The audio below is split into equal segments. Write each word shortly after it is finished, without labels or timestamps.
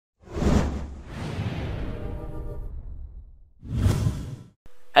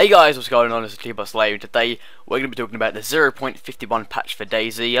Hey guys, what's going on? It's theteapotslaya, and today we're going to be talking about the 0.51 patch for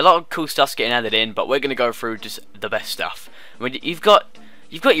DayZ. A lot of cool stuff's getting added in, but we're going to go through just the best stuff. I mean, you've got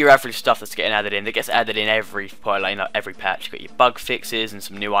your average stuff that's getting added in. That gets added in every every patch. You've got your bug fixes and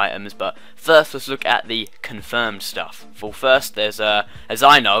some new items, but first let's look at the confirmed stuff. Well, first there's as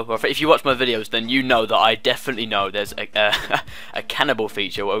I know, or if you watch my videos, then you know that I definitely know there's a cannibal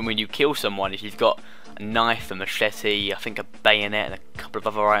feature where when you kill someone, if you've got a knife, a machete, I think a bayonet, and a couple of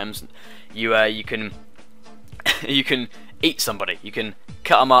other items, you can you can eat somebody. You can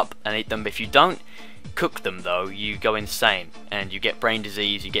cut them up and eat them. If you don't cook them though, you go insane and you get brain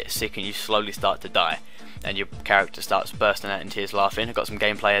disease, you get sick, and you slowly start to die, and your character starts bursting out in tears laughing. I've got some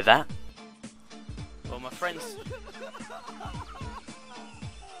gameplay of that. Well, my friends,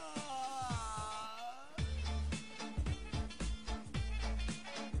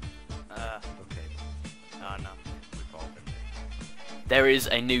 no. There is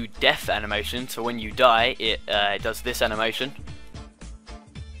a new death animation, so when you die, it does this animation.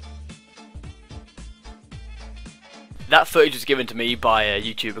 That footage was given to me by a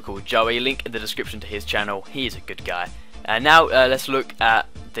YouTuber called Joey. Link in the description to his channel. He is a good guy. And now let's look at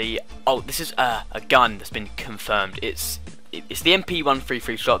the. Oh, this is a gun that's been confirmed. It's the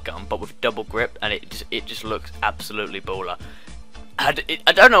MP133 shotgun, but with double grip, and it just looks absolutely baller. I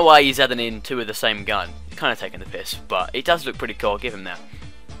don't know why he's adding in two of the same gun. He's kind of taking the piss, but it does look pretty cool. I'll give him that.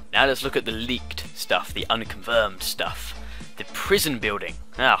 Now let's look at the leaked stuff, the unconfirmed stuff, the prison building.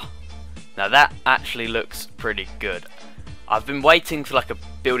 Now that actually looks pretty good. I've been waiting for like a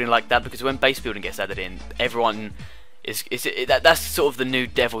building like that, because when base building gets added in, everyone that's sort of the new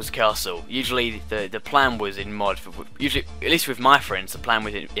Devil's Castle. Usually the plan was in mod. Usually, at least with my friends, the plan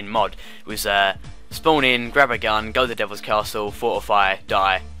was in mod was spawn in, grab a gun, go to the Devil's Castle, fortify,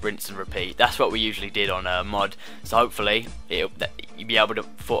 die, rinse and repeat. That's what we usually did on mod. So hopefully you'll be able to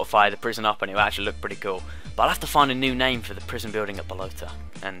fortify the prison up, and it'll actually look pretty cool. But I'll have to find a new name for the prison building at Balota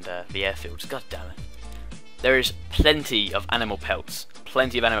and the airfields. God damn it. There is plenty of animal pelts.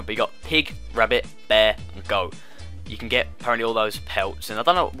 Plenty of animal. But you got pig, rabbit, bear, and goat. You can get apparently all those pelts, and I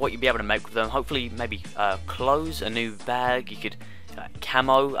don't know what you'll be able to make with them. Hopefully, maybe clothes, a new bag. You could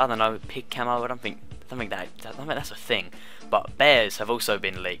camo. I don't know, pig camo. I don't think that's a thing. But bears have also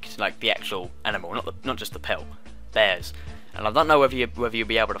been leaked, like the actual animal, not just the pelt. Bears, and I don't know whether you'll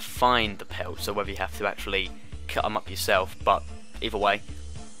be able to find the pelts or whether you have to actually cut them up yourself. But either way,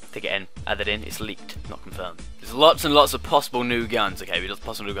 to get added in, it's leaked, not confirmed. There's lots and lots of possible new guns. Okay, we've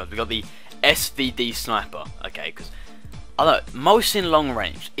got the SVD sniper. Okay, because I don't know, most in long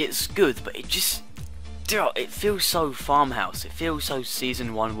range, it's good, but it just, it feels so farmhouse. It feels so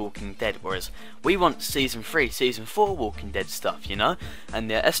season 1 Walking Dead, whereas we want season 3, season 4 Walking Dead stuff, you know. And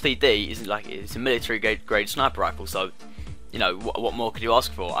the SVD isn't like, it's a military grade sniper rifle, so you know what more could you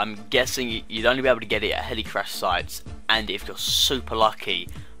ask for? I'm guessing you'd only be able to get it at heli crash sites, and if you're super lucky,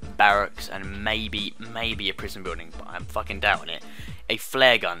 barracks, and maybe a prison building, but I'm fucking doubting it. A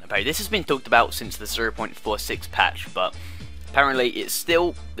flare gun. Okay, this has been talked about since the 0.46 patch, but apparently it's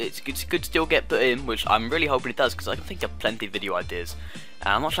could still get put in, which I'm really hoping it does, because I can think of plenty of video ideas. And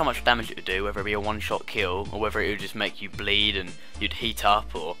I'm not sure how much damage it would do, whether it be a one-shot kill, or whether it would just make you bleed and you'd heat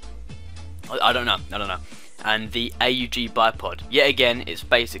up, or I don't know. And the AUG bipod. Yet again, it's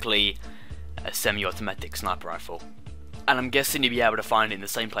basically a semi-automatic sniper rifle. And I'm guessing you'll be able to find it in the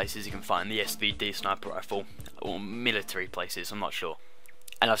same places you can find the SVD sniper rifle, or military places, I'm not sure.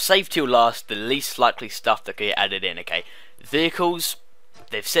 And I've saved till last the least likely stuff that could get added in. Okay, vehicles,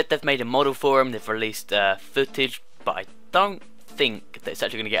 they've said they've made a model for them, they've released footage, but I don't think that it's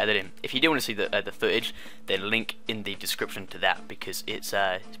actually going to get added in. If you do want to see the footage, then link in the description to that, because it's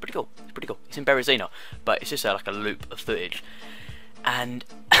pretty cool. It's pretty cool. It's in Berezino, but it's just like a loop of footage. And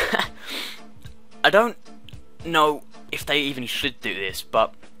I don't know if they even should do this,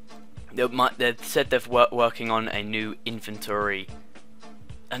 but they've said they're working on a new inventory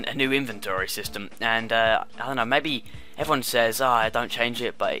system, and I don't know, maybe everyone says, don't change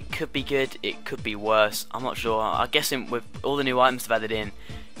it, but it could be good, it could be worse, I'm not sure. I'm guessing with all the new items they've added in,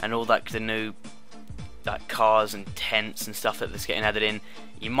 and all like the new cars and tents and stuff that's getting added in,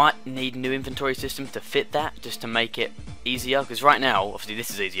 you might need a new inventory system to fit that, just to make it easier, because right now, obviously this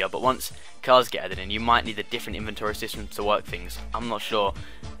is easier, but once cars get added in, you might need a different inventory system to work things. I'm not sure.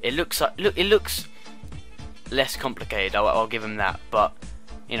 It looks less complicated, I'll give them that, but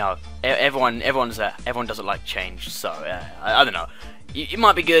you know, everyone doesn't like change, so I don't know. It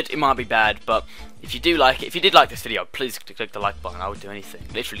might be good, it might be bad, but if you do like it, if you did like this video, please click the like button. I would do anything,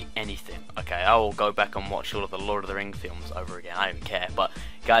 literally anything. Okay, I will go back and watch all of the Lord of the Rings films over again. I don't even care. But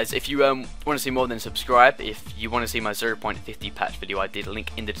guys, if you want to see more, then subscribe. If you want to see my 0.50 patch video, I did a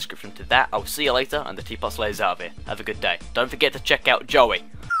link in the description to that. I'll see you later, and the Teapot Slayer's out of here. Have a good day. Don't forget to check out Joey.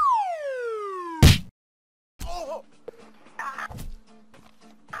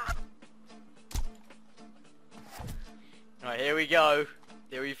 Alright, here we go.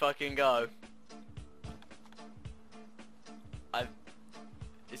 Here we fucking go.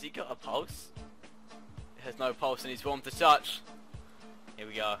 Has he got a pulse? It has no pulse and he's warm to touch. Here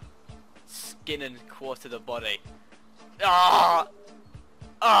we go. Skin and quarter the body. Ah!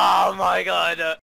 Oh my god!